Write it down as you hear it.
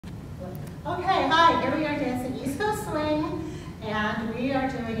Okay, hi, here we are dancing East Coast Swing, and we are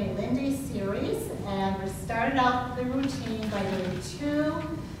doing a Lindy series, and we started out the routine by doing 2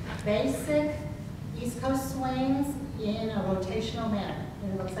 basic East Coast swings in a rotational manner.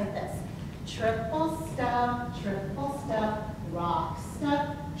 And it looks like this. Triple step, rock,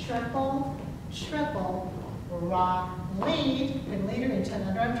 step, triple, triple, rock, lead, and lead it into an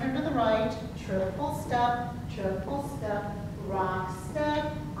underarm turn to the right, triple step, rock,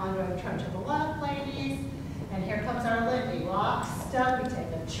 step, underarm turn to the left, ladies, and here comes our Lindy. Rock, step, we take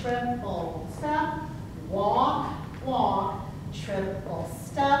a triple step, walk, walk, triple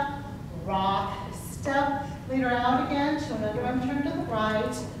step, rock, step, lead her out again to an underarm turn to the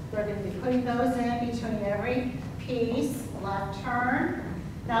right. We're going to be putting those in between every piece, left turn.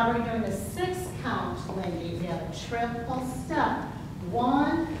 Now we're doing a 6 count Lindy. We have a triple step.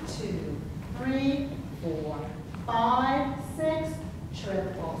 1, 2, 3, 4, 5, 6,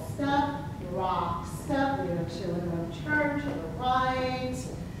 triple step, rock, step, we go to an turn to the right,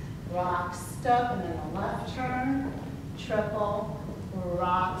 rock, step, and then a left turn, triple,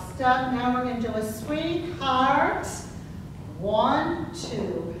 rock, step. Now we're going to do a sweetheart. 1,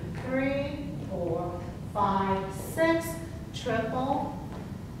 2, 3, 4, 5, 6, triple,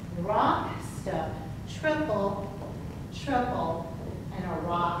 rock, step, triple, triple, and a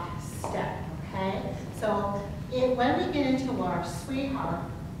rock, step, okay? So when we get into our sweetheart,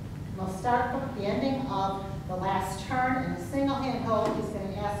 we'll start from the ending of the last turn in a single hand hold. He's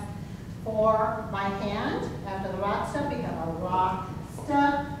going to ask for my hand. After the rock step, we have a rock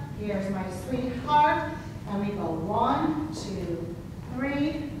step. Here's my sweetheart. And we go